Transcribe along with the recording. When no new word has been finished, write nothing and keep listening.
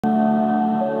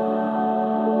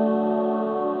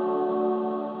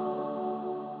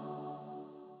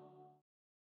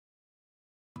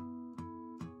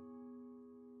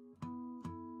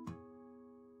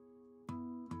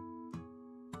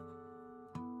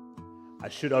I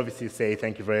should obviously say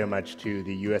thank you very much to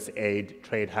the USAID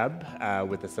Trade Hub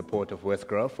with the support of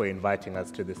WestGrow for inviting us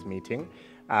to this meeting.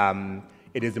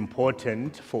 It is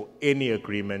important for any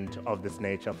agreement of this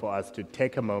nature for us to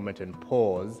take a moment and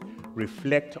pause,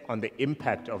 reflect on the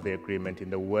impact of the agreement in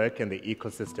the work and the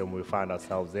ecosystem we find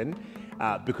ourselves in,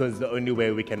 because the only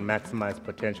way we can maximize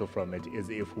potential from it is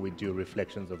if we do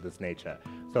reflections of this nature.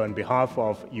 So on behalf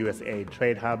of USAID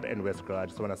Trade Hub and WestGrow, I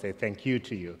just want to say thank you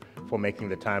to you for making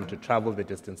the time to travel the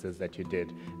distances that you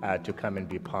did to come and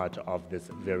be part of this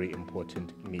very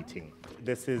important meeting.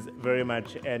 This is very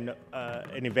much an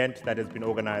event that has been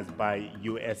organized by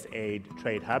USAID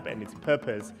Trade Hub, and its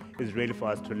purpose is really for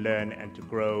us to learn and to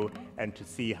grow and to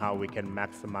see how we can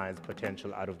maximize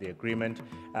potential out of the agreement.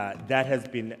 That has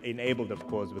been enabled, of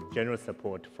course, with generous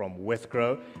support from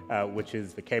WestGrow, which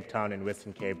is the Cape Town and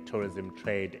Western Cape Tourism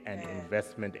Trade and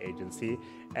Investment Agency.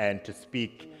 And to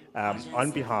speak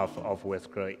on behalf of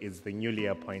WestGrow is the newly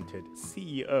appointed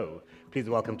CEO. Please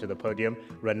welcome to the podium,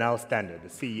 Ronald Stander, the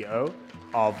CEO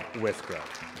of WestGrow.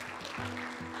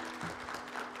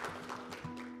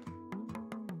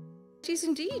 It is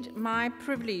indeed my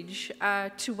privilege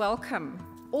to welcome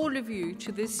all of you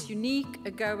to this unique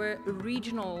AGOA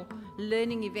regional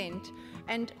learning event.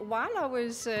 And while I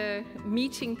was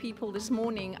meeting people this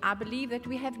morning, I believe that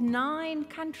we have 9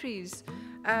 countries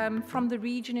from the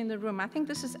region in the room. I think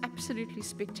this is absolutely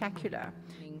spectacular.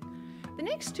 The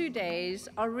next 2 days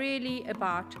are really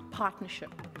about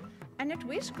partnership. And at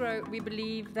WestGrow, we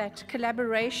believe that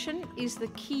collaboration is the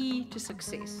key to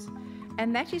success.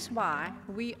 And that is why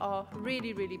we are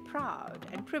really, really proud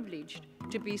and privileged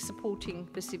to be supporting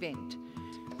this event.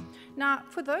 Now,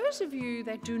 for those of you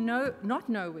that do not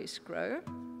know WestGrow,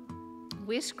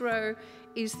 WestGrow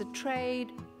is the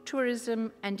trade,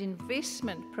 tourism and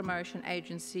investment promotion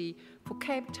agency for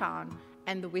Cape Town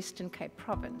and the Western Cape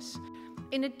province.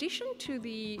 In addition to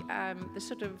the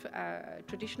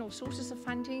traditional sources of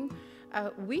funding,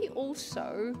 we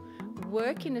also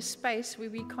work in a space where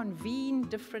we convene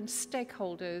different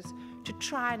stakeholders to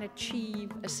try and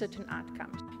achieve a certain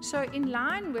outcome. So in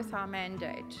line with our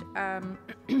mandate,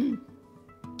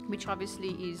 which obviously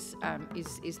is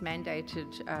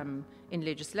mandated in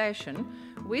legislation,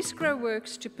 WestGrow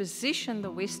works to position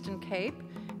the Western Cape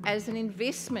as an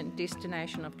investment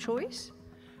destination of choice,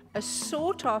 a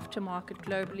sought-after market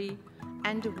globally,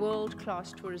 and a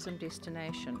world-class tourism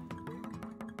destination.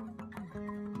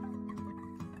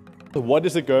 What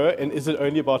is AGOA, and is it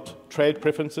only about trade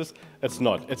preferences? It's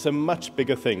not. It's a much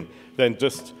bigger thing than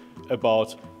just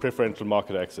about preferential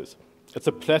market access. It's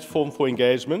a platform for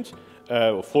engagement,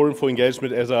 or forum for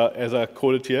engagement as I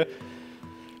call it here,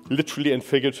 literally and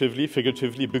figuratively,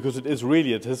 because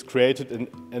it has created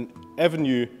an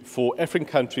avenue for African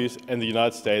countries and the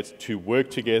United States to work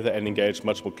together and engage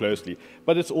much more closely.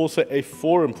 But it's also a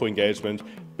forum for engagement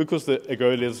because the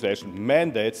AGOA legislation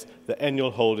mandates the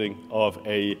annual holding of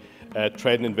a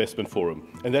trade and investment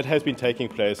forum. And that has been taking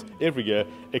place every year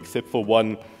except for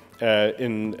one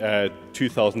in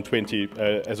 2020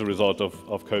 as a result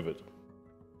of COVID.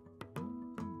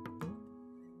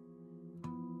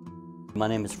 My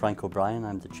name is Frank O'Brien.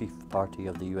 I'm the Chief Party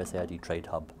of the USAID Trade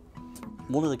Hub.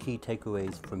 One of the key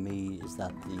takeaways for me is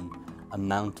that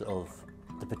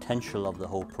the potential of the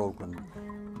whole program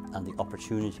and the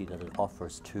opportunity that it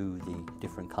offers to the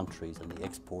different countries and the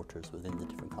exporters within the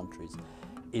different countries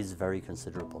is very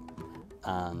considerable.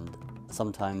 And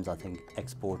sometimes I think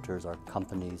exporters or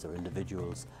companies or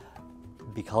individuals,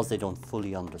 because they don't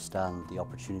fully understand the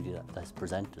opportunity that's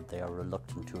presented, they are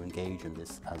reluctant to engage in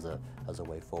this as a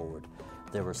way forward.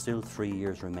 There are still 3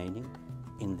 years remaining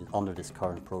under this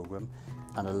current program,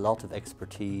 and a lot of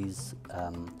expertise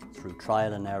through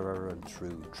trial and error and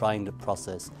through trying the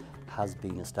process has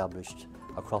been established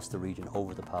across the region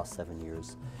over the past 7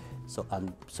 years.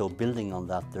 So building on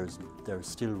that, there's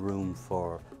still room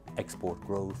for export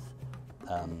growth,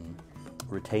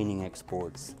 retaining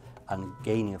exports, and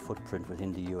gaining a footprint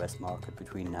within the US market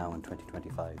between now and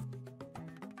 2025.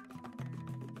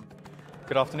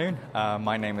 Good afternoon.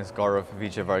 My name is Gaurav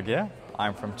Vijayavargiya.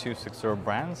 I'm from 260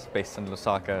 Brands based in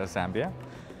Lusaka, Zambia.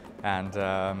 And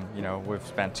we've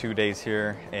spent 2 days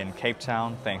here in Cape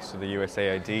Town thanks to the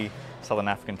USAID Southern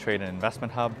African Trade and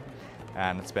Investment Hub.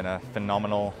 And it's been a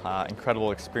phenomenal,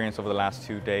 incredible experience over the last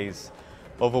 2 days.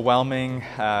 Overwhelming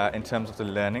in terms of the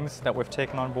learnings that we've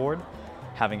taken on board,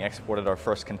 having exported our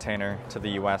first container to the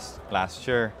US last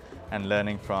year and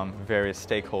learning from various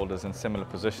stakeholders in similar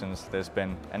positions. There's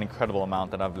been an incredible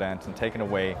amount that I've learned and taken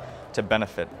away to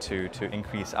benefit to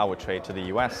increase our trade to the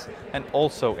US and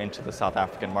also into the South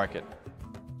African market.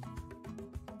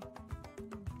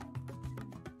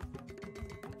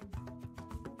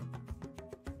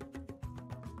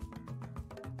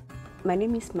 My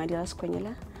name is Madela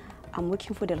Skwenyela. I'm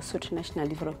working for the Lesotho National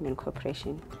Development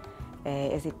Corporation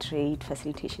as a trade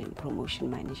facilitation and promotion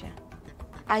manager.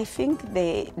 I think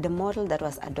the model that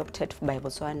was adopted by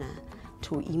Botswana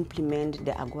to implement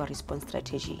the AGOA response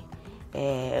strategy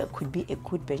could be a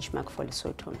good benchmark for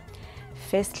Lesotho.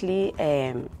 Firstly,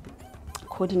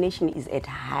 coordination is at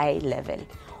high level,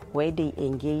 where they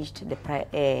engaged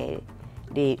the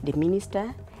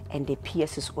minister and the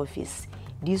PS's office.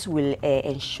 This will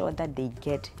ensure that they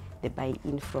get the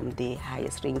buy-in from the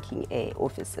highest ranking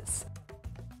officers.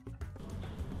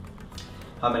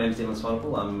 Hi, my name is Emil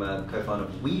Swanepoel. I'm co-founder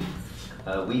of Weave.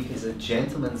 Weave is a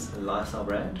gentleman's lifestyle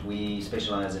brand. We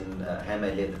specialize in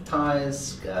handmade leather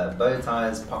ties, bow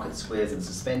ties, pocket squares and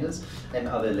suspenders, and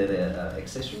other leather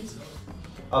accessories.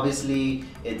 Obviously,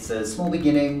 it's small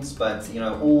beginnings, but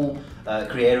all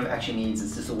creative actually needs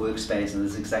is just a workspace, and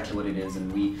this is exactly what it is.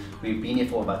 And we've been here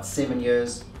for about 7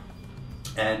 years,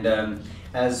 and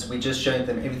as we just showed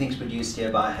them, everything's produced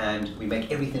here by hand. We make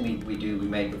everything we do, we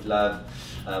make with love.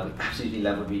 We absolutely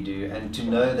love what we do, and to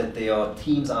know that there are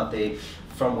teams out there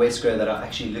from Westgrow that are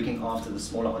actually looking after the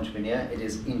smaller entrepreneur, it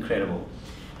is incredible.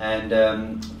 And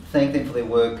thank them for their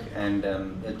work, and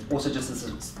it also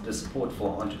just the support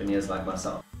for entrepreneurs like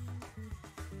myself.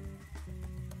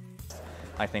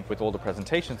 I think with all the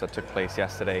presentations that took place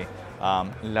yesterday,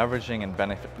 leveraging and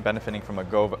benefiting from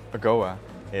AGOA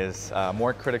is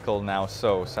more critical now,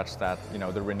 such that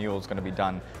the renewal is going to be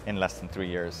done in less than 3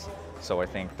 years. So I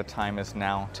think the time is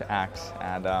now to act,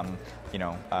 and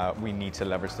we need to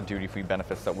leverage the duty-free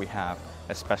benefits that we have,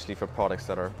 especially for products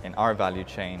that are in our value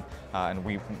chain, and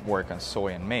we work on soy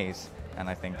and maize, and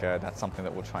I think that's something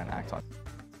that we'll try and act on.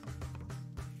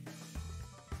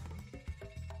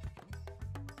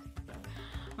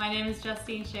 My name is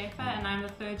Justine Schaefer, and I'm the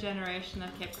third generation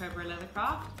of Cape Cobra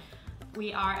Leathercraft.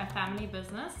 We are a family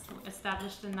business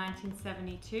established in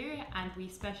 1972, and we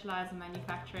specialize in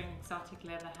manufacturing exotic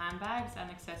leather handbags and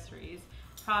accessories,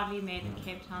 proudly made in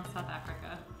Cape Town, South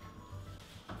Africa.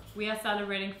 We are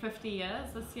celebrating 50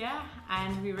 years this year,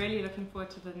 and we're really looking forward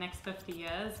to the next 50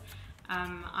 years.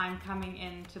 I'm coming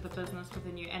into the business with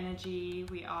a new energy.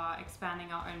 We are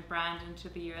expanding our own brand into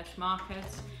the US market,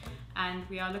 and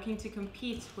we are looking to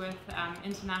compete with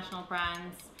international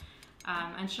brands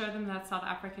and show them that South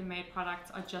African made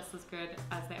products are just as good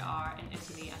as they are in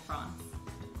Italy and France.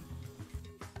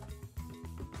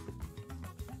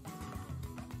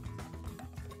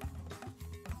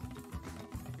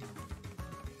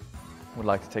 Would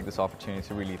like to take this opportunity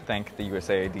to really thank the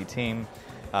USAID team.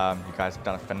 You guys have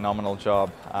done a phenomenal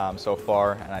job so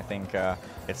far, and I think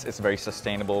it's very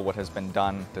sustainable what has been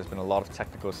done. There's been a lot of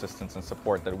technical assistance and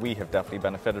support that we have definitely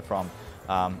benefited from,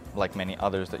 like many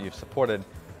others that you've supported,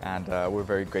 and we're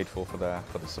very grateful for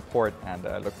the support, and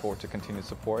look forward to continued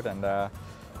support, and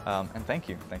thank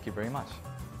you very much.